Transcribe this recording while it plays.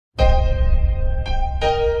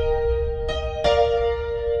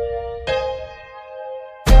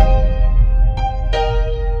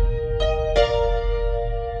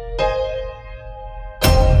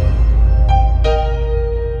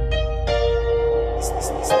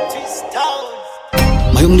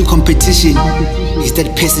only competition is that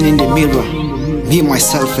person in the mirror, me,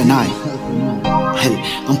 myself, and I. Hell,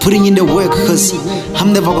 I'm putting in the work cause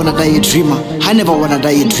I'm never gonna die a dreamer. I never wanna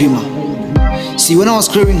die a dreamer. See, when I was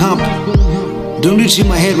growing up, the only dream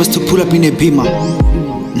I had was to pull up in a Beamer.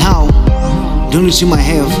 Now, the only dream I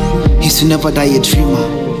have is to never die a dreamer.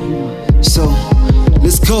 So,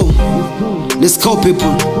 let's go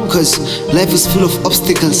people, cause life is full of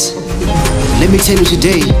obstacles. Let me tell you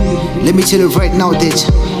today, let me tell you right now that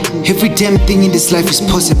every damn thing in this life is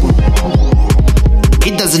possible.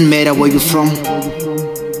 It doesn't matter where you're from.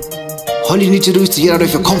 All you need to do is to get out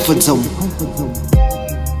of your comfort zone.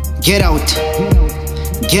 Get out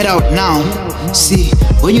now. See,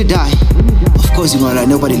 when you die, of course you're gonna die,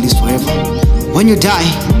 nobody lives forever. When you die,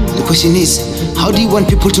 the question is, how do you want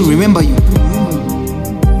people to remember you?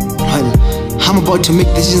 Well, I'm about to make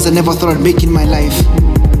decisions I never thought I'd make in my life.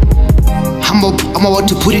 I'm about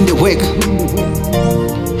to put in the work.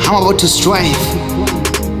 I'm about to strive.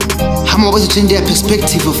 I'm about to change their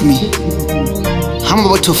perspective of me. I'm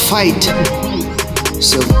about to fight.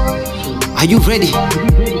 So, are you ready?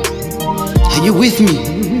 Are you with me?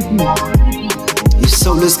 If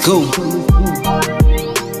so, let's go.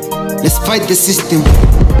 Let's fight the system.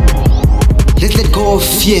 Let's let go of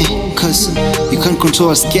fear, cause you can't control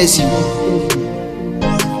what scares you.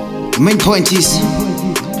 The main point is,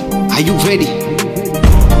 are you ready?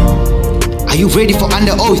 Are you ready for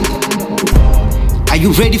under oath? Are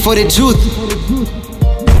you ready for the truth?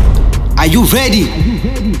 Are you ready?